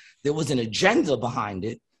was an agenda behind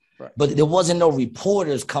it, right. But there wasn't no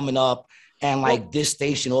reporters coming up and this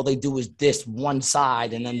station, all they do is this one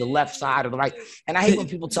side and then the left side or the right. And I hate when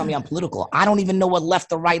people tell me I'm political. I don't even know what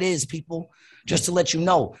left or right is, people. Just to let you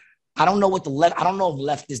know, I don't know what the left. I don't know if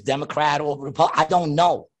left is Democrat or Republican. I don't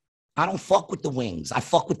know. I don't fuck with the wings. I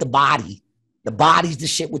fuck with the body. The body's the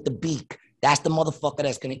shit with the beak. That's the motherfucker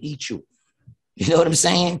that's gonna eat you. You know what I'm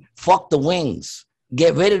saying? Fuck the wings.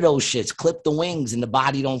 Get rid of those shits. Clip the wings and the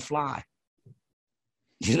body don't fly.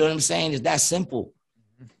 You know what I'm saying? It's that simple.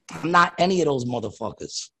 I'm not any of those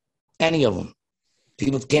motherfuckers. Any of them.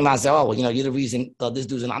 People came out and said, oh, well, you're the reason this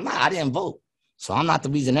dude's in. I'm not. I didn't vote. So I'm not the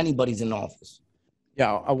reason anybody's in office.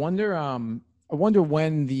 Yeah, I wonder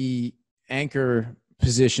when the anchor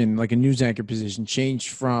position, like a news anchor position, changed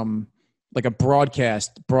from like a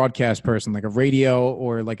broadcast person, like a radio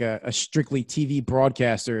or like a strictly TV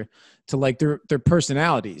broadcaster, to like their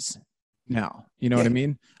personalities now. You know what I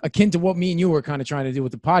mean? Akin to what me and you were kind of trying to do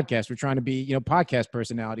with the podcast. We're trying to be, podcast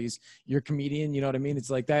personalities. You're a comedian. You know what I mean? It's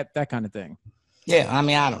like that kind of thing. Yeah, I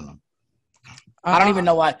mean, I don't know. I don't even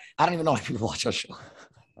know why people watch our show.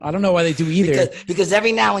 I don't know why they do either. Because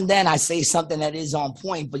every now and then I say something that is on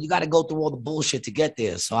point, but you got to go through all the bullshit to get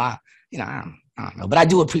there. So I I don't know, but I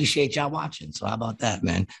do appreciate y'all watching. So how about that,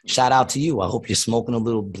 man? Shout out to you. I hope you're smoking a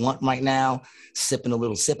little blunt right now, sipping a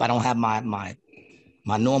little sip. I don't have my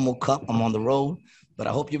normal cup. I'm on the road, but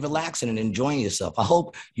I hope you're relaxing and enjoying yourself. I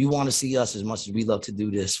hope you want to see us as much as we love to do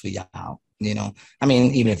this for y'all. You know, I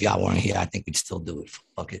mean, even if y'all weren't here, I think we'd still do it.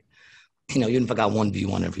 Fuck it. You know, even if I got one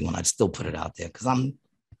view on everyone, I'd still put it out there because I'm,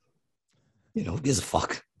 you know, who gives a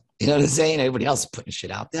fuck? You know what I'm saying? Everybody else is putting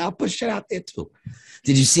shit out there. I'll put shit out there too.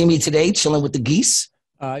 Did you see me today chilling with the geese?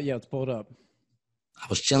 Yeah, let's pull it up. I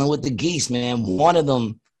was chilling with the geese, man. One of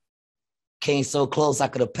them came so close I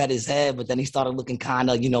could have pet his head, but then he started looking kind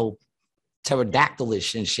of, you know,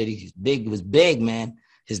 pterodactylish and shit. He's big. He was big, man.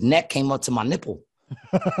 His neck came up to my nipple.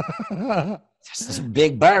 It's a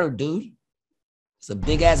big bird, dude. It's a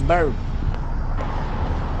big ass bird.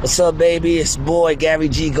 What's up, baby? It's boy Gary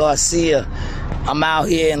G. Garcia. I'm out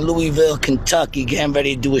here in Louisville, Kentucky, getting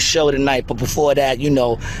ready to do a show tonight. But before that, you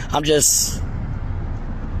know, I'm just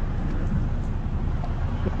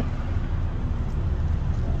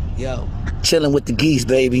chilling with the geese,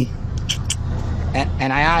 baby.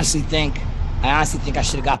 And I honestly think I should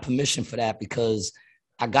have got permission for that because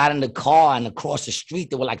I got in the car and across the street,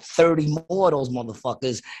 there were like 30 more of those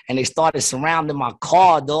motherfuckers and they started surrounding my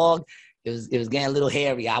car, dog. It was getting a little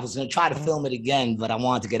hairy. I was going to try to film it again, but I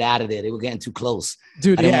wanted to get out of there. They were getting too close.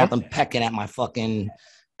 Dude, I didn't want them pecking at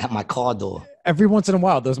my car door. Every once in a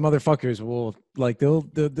while, those motherfuckers will like, they'll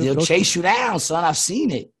chase you down, son. I've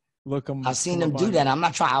seen it. I've seen them do that. I'm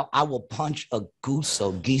not trying. I will punch a goose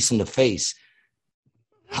or geese in the face.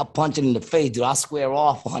 I'll punch it in the face, dude. I'll square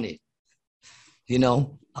off on it. You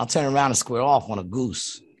know, I'll turn around and square off on a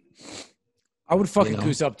goose. I would fucking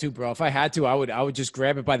goose up too, bro. If I had to, I would just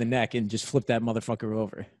grab it by the neck and just flip that motherfucker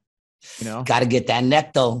over. You know? Got to get that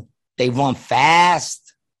neck, though. They run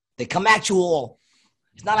fast. They come at you all.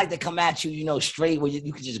 It's not like they come at you, you know, straight where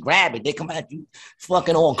you can just grab it. They come at you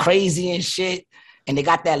fucking all crazy and shit. And they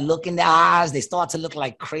got that look in their eyes. They start to look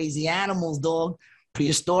like crazy animals, dog.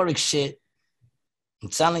 Prehistoric shit. I'm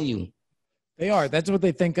telling you. They are. That's what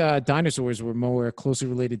they think dinosaurs were more closely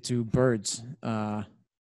related to birds than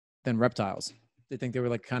reptiles. They think they were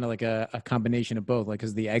like kind of like a combination of both, like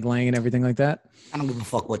because the egg laying and everything like that. I don't give a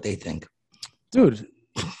fuck what they think. Dude,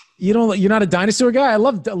 you're not a dinosaur guy? I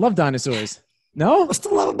love dinosaurs. No? What's the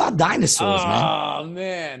love about dinosaurs, man? Oh,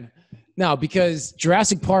 man. No, because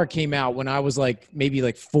Jurassic Park came out when I was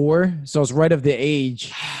maybe 4. So I was right of the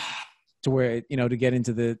age to where, you know, to get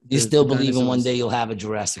into the You still believe in one day you'll have a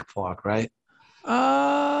Jurassic Park, right?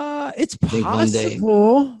 It's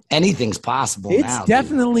possible. Anything's possible it's now. It's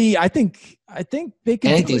definitely, dude. I think they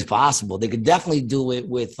could. Anything's possible. They could definitely do it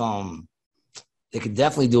with holograms.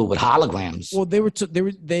 Well,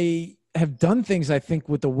 they have done things, I think,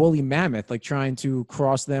 with the woolly mammoth, like trying to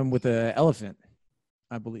cross them with an elephant,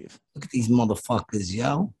 I believe. Look at these motherfuckers,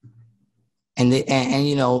 yo. And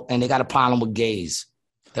they got a problem with gays.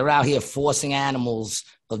 They're out here forcing animals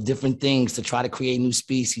of different things to try to create new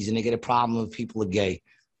species, and they get a problem if people are gay.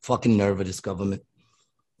 Fucking nerve of this government.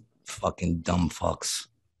 Fucking dumb fucks.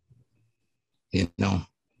 You know?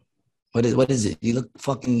 What is it? You look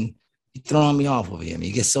fucking, you're throwing me off over here, man.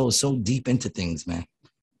 You get so deep into things, man.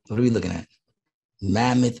 What are we looking at?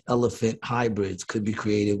 Mammoth elephant hybrids could be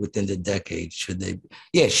created within the decade. Should they?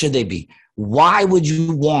 Yeah, should they be? Why would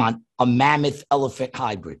you want a mammoth elephant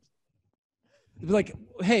hybrid? Like,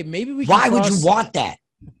 hey, maybe we can Why would you want that?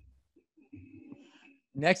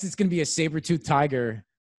 Next, it's going to be a saber-toothed tiger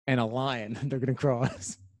and a lion. They're going to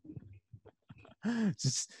cross.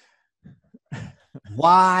 Just...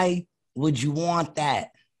 Why would you want that?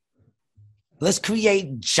 Let's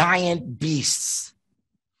create giant beasts.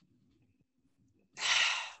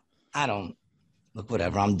 Look,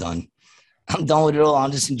 whatever. I'm done. I'm done with it all.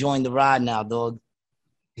 I'm just enjoying the ride now, dog.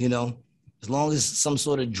 You know, as long as some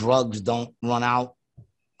sort of drugs don't run out,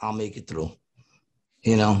 I'll make it through.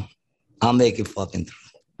 You know, I'll make it fucking through.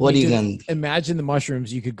 What are you going to imagine the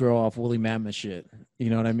mushrooms you could grow off woolly mammoth shit? You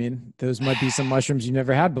know what I mean? Those might be some mushrooms you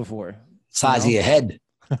never had before. Size of your head.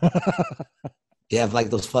 You have like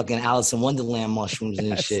those fucking Alice in Wonderland mushrooms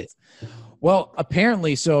and shit. Well,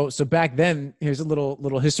 apparently, so back then, here's a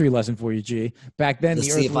little history lesson for you, G. Back then,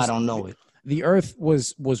 Let's see if I don't know it. The Earth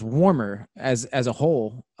was warmer as a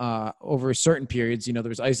whole over certain periods. You know, there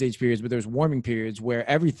was ice age periods, but there was warming periods where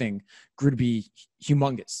everything grew to be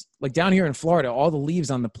humongous. Like down here in Florida, all the leaves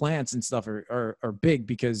on the plants and stuff are big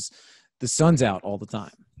because the sun's out all the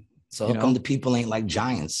time. So how come the people ain't like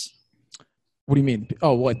giants? What do you mean?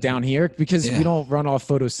 Oh, what, down here? Because we don't run off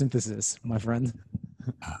photosynthesis, my friend.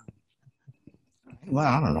 Well,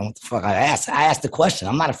 I don't know what the fuck. I asked the question.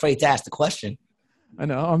 I'm not afraid to ask the question. I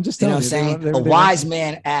know. I'm just You know telling what I'm saying? A wise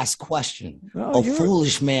man asks question. A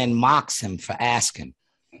foolish man mocks him for asking.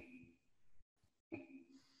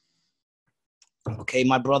 Okay,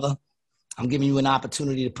 my brother, I'm giving you an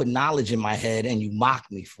opportunity to put knowledge in my head and you mock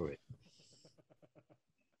me for it.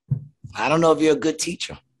 I don't know if you're a good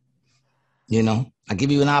teacher. You know, I give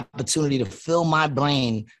you an opportunity to fill my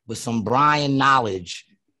brain with some Brian knowledge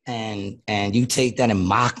and you take that and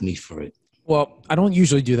mock me for it. Well, I don't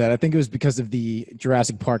usually do that. I think it was because of the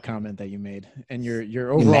Jurassic Park comment that you made, and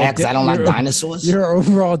your overall. You mad because I don't like dinosaurs? You're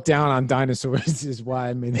overall down on dinosaurs is why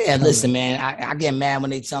I made. Yeah, listen, man, I get mad when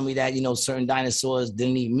they tell me that, you know, certain dinosaurs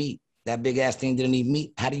didn't eat meat. That big ass thing didn't eat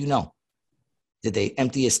meat. How do you know? Did they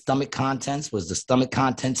empty its stomach contents? Was the stomach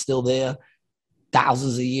content still there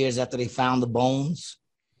thousands of years after they found the bones?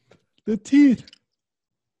 The teeth.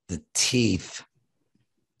 The teeth.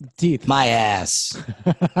 Teeth. My ass.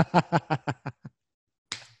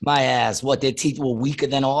 My ass. What, their teeth were weaker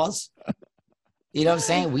than ours? You know what I'm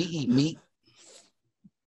saying? We eat meat.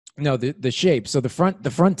 No, the shape. So the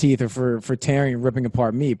front teeth are for tearing and ripping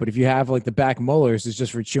apart meat. But if you have like the back molars, it's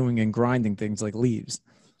just for chewing and grinding things like leaves.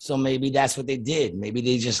 So maybe that's what they did. Maybe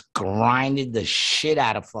they just grinded the shit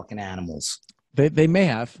out of fucking animals. They may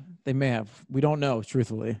have. They may have. We don't know,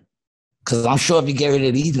 truthfully. Because I'm sure if you get rid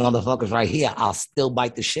of these motherfuckers right here, I'll still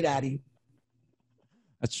bite the shit out of you.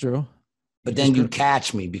 That's true. But then you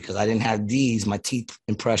catch me because I didn't have these. My teeth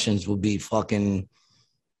impressions would be fucking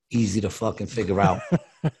easy to fucking figure out.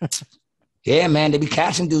 Yeah, man, they be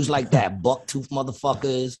catching dudes like that. Buck-tooth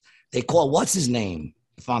motherfuckers. They call, what's his name,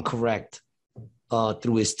 if I'm correct,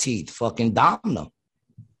 through his teeth? Fucking Domino.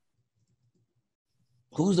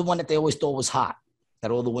 Who's the one that they always thought was hot?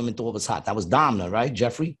 That all the women thought was hot? That was Domino, right?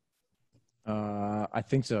 Jeffrey? I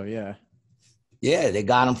think so, yeah. Yeah, they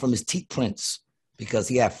got him from his teeth prints because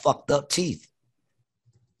he had fucked up teeth.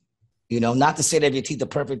 You know, not to say that if your teeth are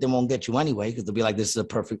perfect, they won't get you anyway, because they'll be like, this is a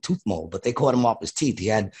perfect tooth mold. But they caught him off his teeth. He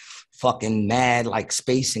had fucking mad like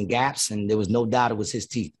space and gaps, and there was no doubt it was his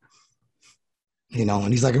teeth. You know,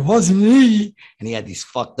 and he's like, it wasn't me. And he had these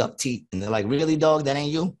fucked up teeth. And they're like, really, dog? That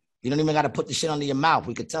ain't you? You don't even got to put the shit under your mouth.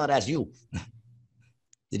 We could tell that's you.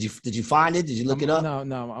 Did you find it? Did you look it up?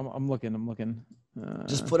 No, I'm looking.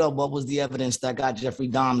 Just put up what was the evidence that got Jeffrey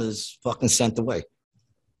Dahmer's fucking sent away.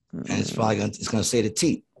 And it's probably gonna say the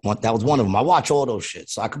teeth. That was one of them. I watch all those shit,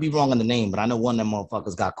 so I could be wrong on the name, but I know one of them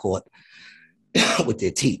motherfuckers got caught with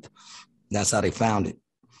their teeth. That's how they found it,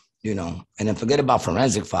 you know. And then forget about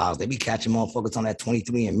forensic files. They be catching motherfuckers on that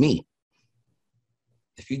 23andMe.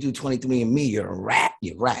 If you do 23andMe, you're a rat.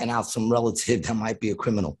 You're ratting out some relative that might be a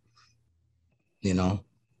criminal, you know.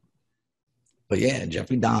 But yeah,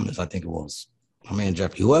 Jeffrey Dahmer's, I think it was. My man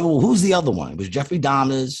Jeffrey. Who's the other one? It was Jeffrey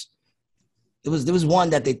Dahmer's. There was one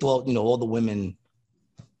that they thought, you know, all the women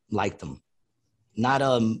liked him. Not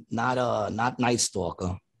Night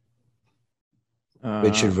Stalker.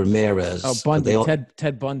 Richard Ramirez. Oh, Bundy.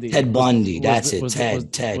 Ted Bundy. Ted Bundy. That's it.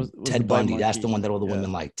 Ted Bundy. That's the one that all the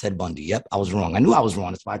women like. Ted Bundy. Yep, I was wrong. I knew I was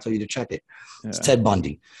wrong. That's why I told you to check it. It's Ted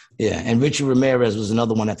Bundy. Yeah, and Richard Ramirez was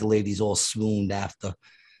another one that the ladies all swooned after.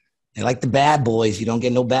 They like the bad boys. You don't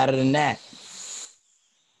get no better than that.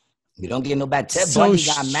 You don't get no bad. Ted Bundy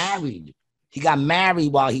got married. He got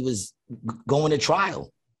married while he was going to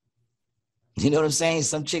trial. You know what I'm saying?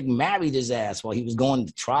 Some chick married his ass while he was going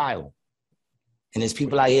to trial. And there's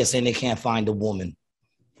people out here saying they can't find a woman.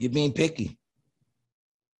 You're being picky.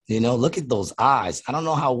 You know, look at those eyes. I don't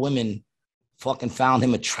know how women fucking found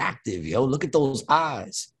him attractive, yo. Look at those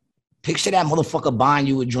eyes. Picture that motherfucker buying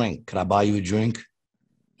you a drink. Could I buy you a drink?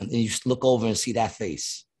 And then you just look over and see that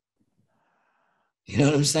face. You know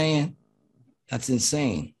what I'm saying? That's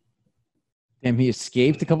insane. Damn, he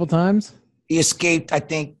escaped a couple times? He escaped, I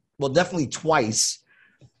think, well, definitely twice.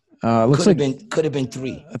 Looks could have been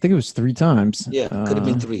three. I think it was 3 times. Yeah, could have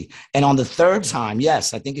been 3. And on the third time,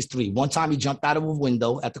 yes, I think it's 3. One time he jumped out of a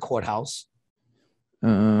window at the courthouse.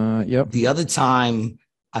 Yep. The other time,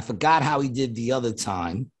 I forgot how he did the other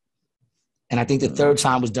time. And I think the third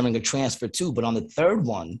time was during a transfer too. But on the third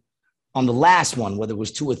one, on the last one, whether it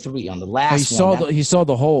was 2 or 3, on the last one. He saw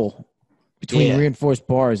the hole between reinforced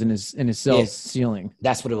bars in his cell's ceiling.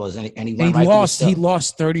 That's what it was. And he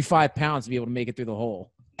lost 35 pounds to be able to make it through the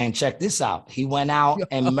hole. And check this out. He went out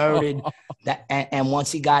and murdered that. And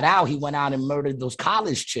once he got out, he went out and murdered those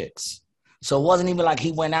college chicks. So it wasn't even like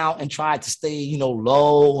he went out and tried to stay, you know,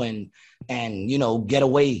 low and, you know, get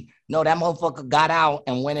away. No, that motherfucker got out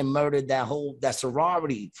and went and murdered that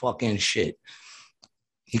sorority fucking shit.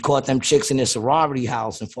 He caught them chicks in their sorority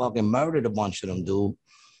house and fucking murdered a bunch of them, dude.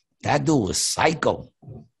 That dude was psycho.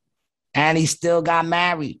 And he still got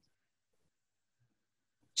married.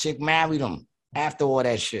 Chick married him. after all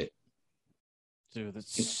that shit. Dude,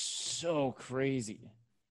 that's so crazy.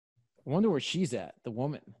 I wonder where she's at, the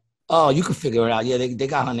woman. Oh, you can figure it out. Yeah, they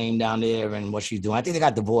got her name down there and what she's doing. I think they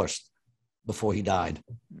got divorced before he died.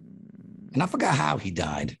 And I forgot how he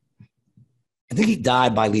died. I think he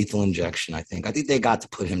died by lethal injection, I think. I think they got to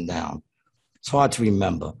put him down. It's hard to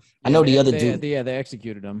remember. I know the other dude. Yeah, they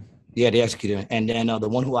executed him. Yeah, they executed him. And then the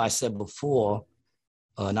one who I said before,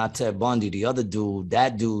 not Ted Bundy, the other dude,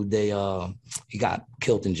 that dude, he got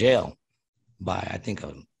killed in jail by, I think,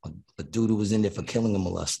 a dude who was in there for killing a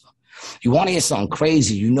molester. You want to hear something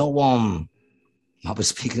crazy? You know, I was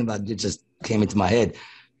speaking about it, just came into my head.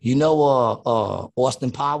 You know,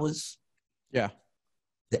 Austin Powers? Yeah.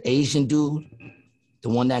 The Asian dude, the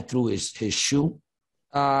one that threw his shoe?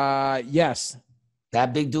 Yes.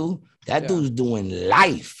 That big dude? That dude's doing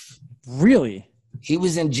life. Really? He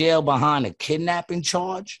was in jail behind a kidnapping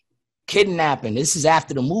charge. Kidnapping. This is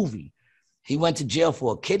after the movie. He went to jail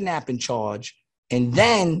for a kidnapping charge. And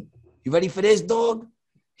then, you ready for this, dog?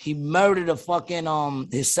 He murdered a fucking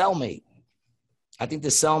his cellmate. I think the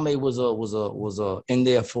cellmate was in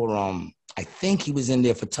there for I think he was in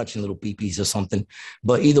there for touching little peepees or something.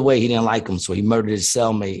 But either way, he didn't like him, so he murdered his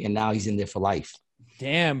cellmate, and now he's in there for life.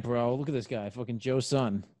 Damn, bro! Look at this guy, fucking Joe's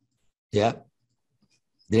son. Yeah,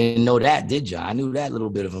 didn't know that, did you? I knew that little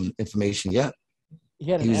bit of information. Yeah,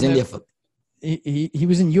 he was in there for. He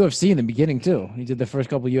was in UFC in the beginning too. He did the first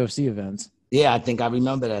couple of UFC events. Yeah, I think I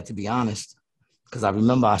remember that, to be honest, because I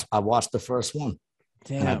remember I watched the first one.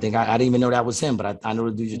 Damn. And I think I didn't even know that was him, but I know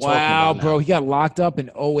the dude you're talking Wow, about. bro, he got locked up in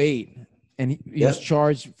 2008, and he was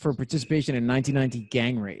charged for participation in 1990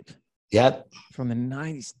 gang rape. Yep. From the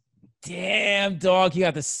 90s. Damn, dog, he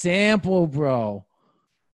got the sample, bro.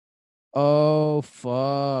 Oh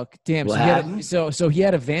fuck! Damn. So he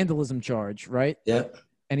had a vandalism charge, right? Yep.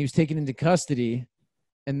 And he was taken into custody,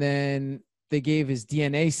 and then they gave his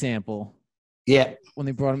DNA sample. Yeah. When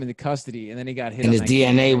they brought him into custody, and then he got hit. And his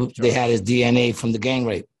DNA, they had his DNA from the gang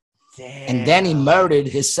rape. Damn. And then he murdered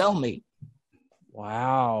his cellmate.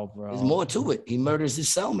 Wow, bro. There's more to it. He murders his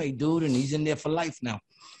cellmate, dude, and he's in there for life now.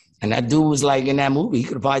 And that dude was like in that movie. He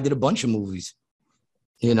could have probably did a bunch of movies.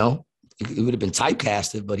 You know, he would have been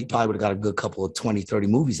typecasted, but he probably would have got a good couple of 20, 30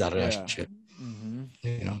 movies out of that shit. Mm-hmm.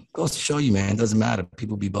 You know, goes to show you, man. It doesn't matter.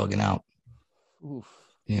 People be bugging out. Oof.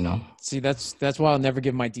 You know. See, that's why I'll never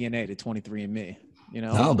give my DNA to 23andMe. You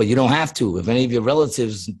know. No, but you don't have to. If any of your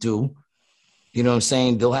relatives do, you know what I'm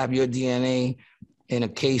saying? They'll have your DNA in a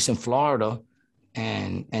case in Florida,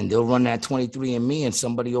 and they'll run that 23andMe, and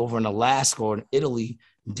somebody over in Alaska or in Italy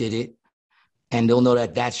did it, and they'll know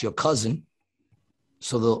that that's your cousin.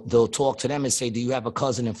 So they'll talk to them and say, "Do you have a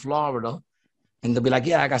cousin in Florida?" And they'll be like,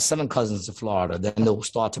 "Yeah, I got 7 cousins in Florida." Then they'll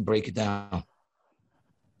start to break it down.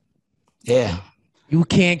 Yeah. You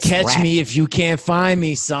can't catch me if you can't find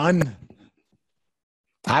me, son.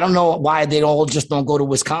 I don't know why they all just don't go to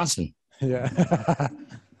Wisconsin. Yeah.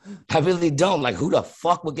 I really don't. Like, who the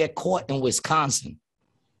fuck would get caught in Wisconsin?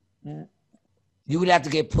 Yeah. You would have to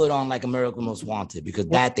get put on like American Most Wanted, because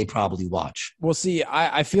that they probably watch. Well, see,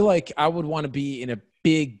 I feel like I would want to be in a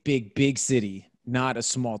big, big, big city, not a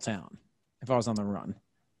small town, if I was on the run.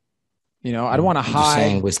 You know, I'd want to hide.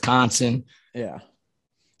 Saying Wisconsin. Yeah.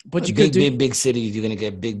 But you could do big cities, you're going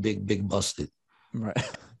to get big busted. Right.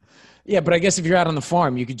 Yeah, but I guess if you're out on the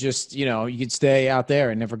farm, you could just, you know, you could stay out there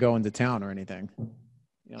and never go into town or anything.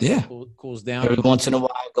 You know, yeah. Cools down. Every once in a while,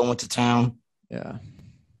 go into town. Yeah.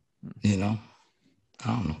 You know, I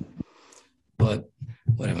don't know. But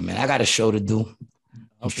whatever, man. I got a show to do.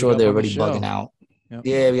 I'm sure they're already bugging out. Yep.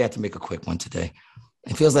 Yeah, we have to make a quick one today.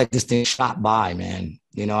 It feels like this thing shot by, man.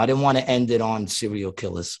 You know, I didn't want to end it on serial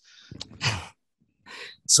killers.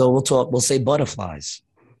 So we'll say butterflies.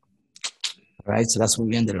 Right? So that's what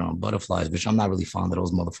we ended it on, butterflies, which I'm not really fond of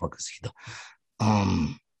those motherfuckers either.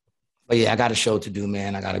 But yeah, I got a show to do,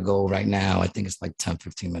 man. I got to go right now. I think it's like 10,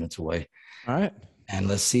 15 minutes away. All right. And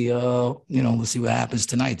let's see, let's see what happens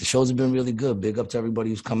tonight. The shows have been really good. Big up to everybody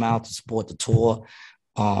who's come out to support the tour.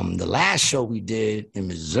 The last show we did in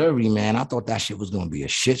Missouri, man, I thought that shit was going to be a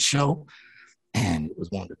shit show. And it was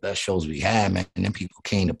one of the best shows we had, man. And then people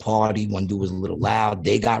came to party. One dude was a little loud.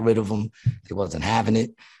 They got rid of him. They wasn't having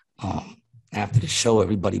it. After the show,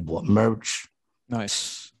 everybody bought merch.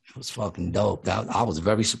 Nice. It was fucking dope. I was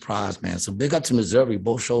very surprised, man. So big up to Missouri.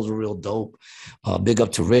 Both shows were real dope. Big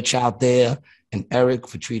up to Rich out there and Eric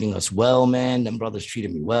for treating us well, man. Them brothers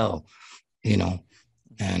treated me well, you know.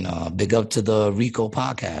 And big up to the Rico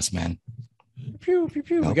podcast, man. Pew, pew,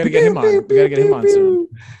 pew. We got to get him on. We got to get him on soon.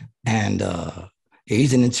 And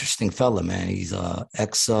he's an interesting fella, man. He's I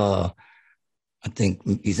think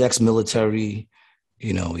he's ex-military.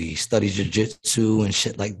 He studies jiu-jitsu and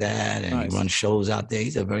shit like that, and Nice. he runs shows out there.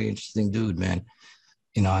 He's a very interesting dude, man.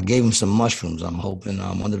 I gave him some mushrooms. I'm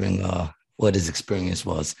wondering what his experience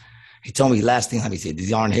was. He told me last thing he said,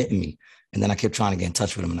 these aren't hitting me. And then I kept trying to get in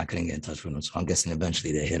touch with him, and I couldn't get in touch with him. So I'm guessing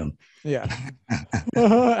eventually they hit him. Yeah.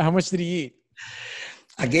 How much did he eat?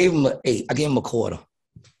 I gave him a quarter.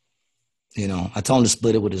 I told him to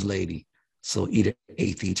split it with his lady. So eat an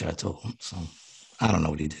eighth each, I told him. So I don't know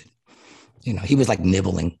what he did. He was like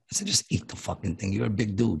nibbling. I said, just eat the fucking thing. You're a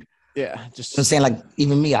big dude. Yeah. Just I'm saying, like,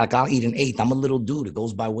 even me, I'll eat an eighth. I'm a little dude. It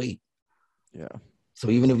goes by weight. Yeah. So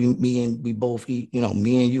even if we both eat,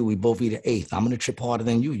 me and you, we both eat an eighth. I'm going to trip harder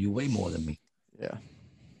than you. You weigh more than me. Yeah.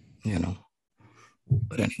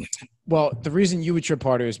 But anyway. Well, the reason you would trip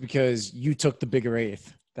harder is because you took the bigger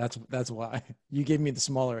eighth. That's why. You gave me the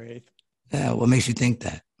smaller eighth. Yeah, what makes you think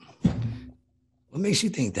that? What makes you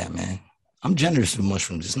think that, man? I'm generous with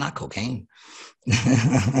mushrooms. It's not cocaine.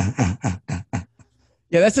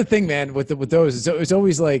 Yeah, that's the thing, man. With those, it's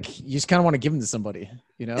always like you just kind of want to give them to somebody,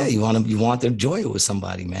 Yeah, you want to enjoy it with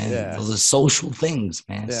somebody, man. Yeah. Those are social things,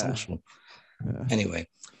 man. Yeah. Social. Yeah. Anyway,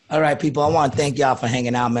 all right, people. I want to thank y'all for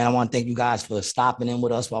hanging out, man. I want to thank you guys for stopping in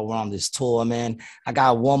with us while we're on this tour, man. I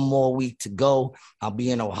got one more week to go. I'll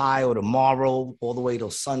be in Ohio tomorrow, all the way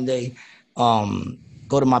till Sunday.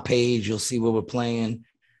 Go to my page. You'll see where we're playing.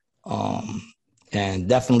 And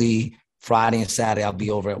definitely Friday and Saturday, I'll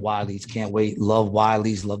be over at Wiley's. Can't wait. Love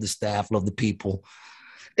Wiley's. Love the staff. Love the people.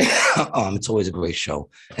 It's always a great show.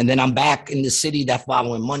 And then I'm back in the city that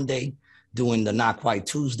following Monday doing the Not Quite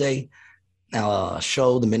Tuesday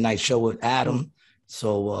show, the midnight show with Adam.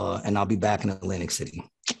 So, and I'll be back in Atlantic City.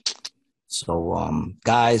 So,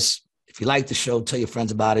 guys, if you like the show, tell your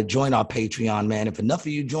friends about it. Join our Patreon, man. If enough of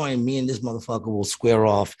you join, me and this motherfucker will square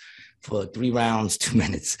off for 3 rounds, 2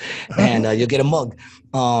 minutes, and you'll get a mug.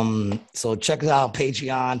 So check us out,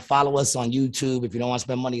 Patreon. Follow us on YouTube. If you don't want to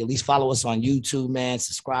spend money, at least follow us on YouTube, man.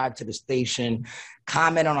 Subscribe to the station.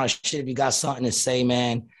 Comment on our shit if you got something to say,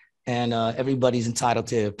 man. And everybody's entitled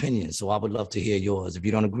to their opinion. So I would love to hear yours. If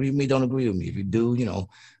you don't agree with me, don't agree with me. If you do,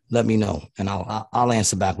 let me know, and I'll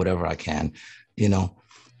answer back whatever I can.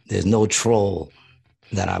 There's no troll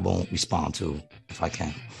that I won't respond to if I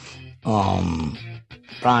can.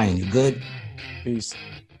 Brian, you good? Peace.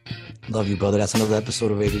 Love you, brother. That's another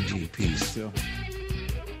episode of Rated G. Peace. You too.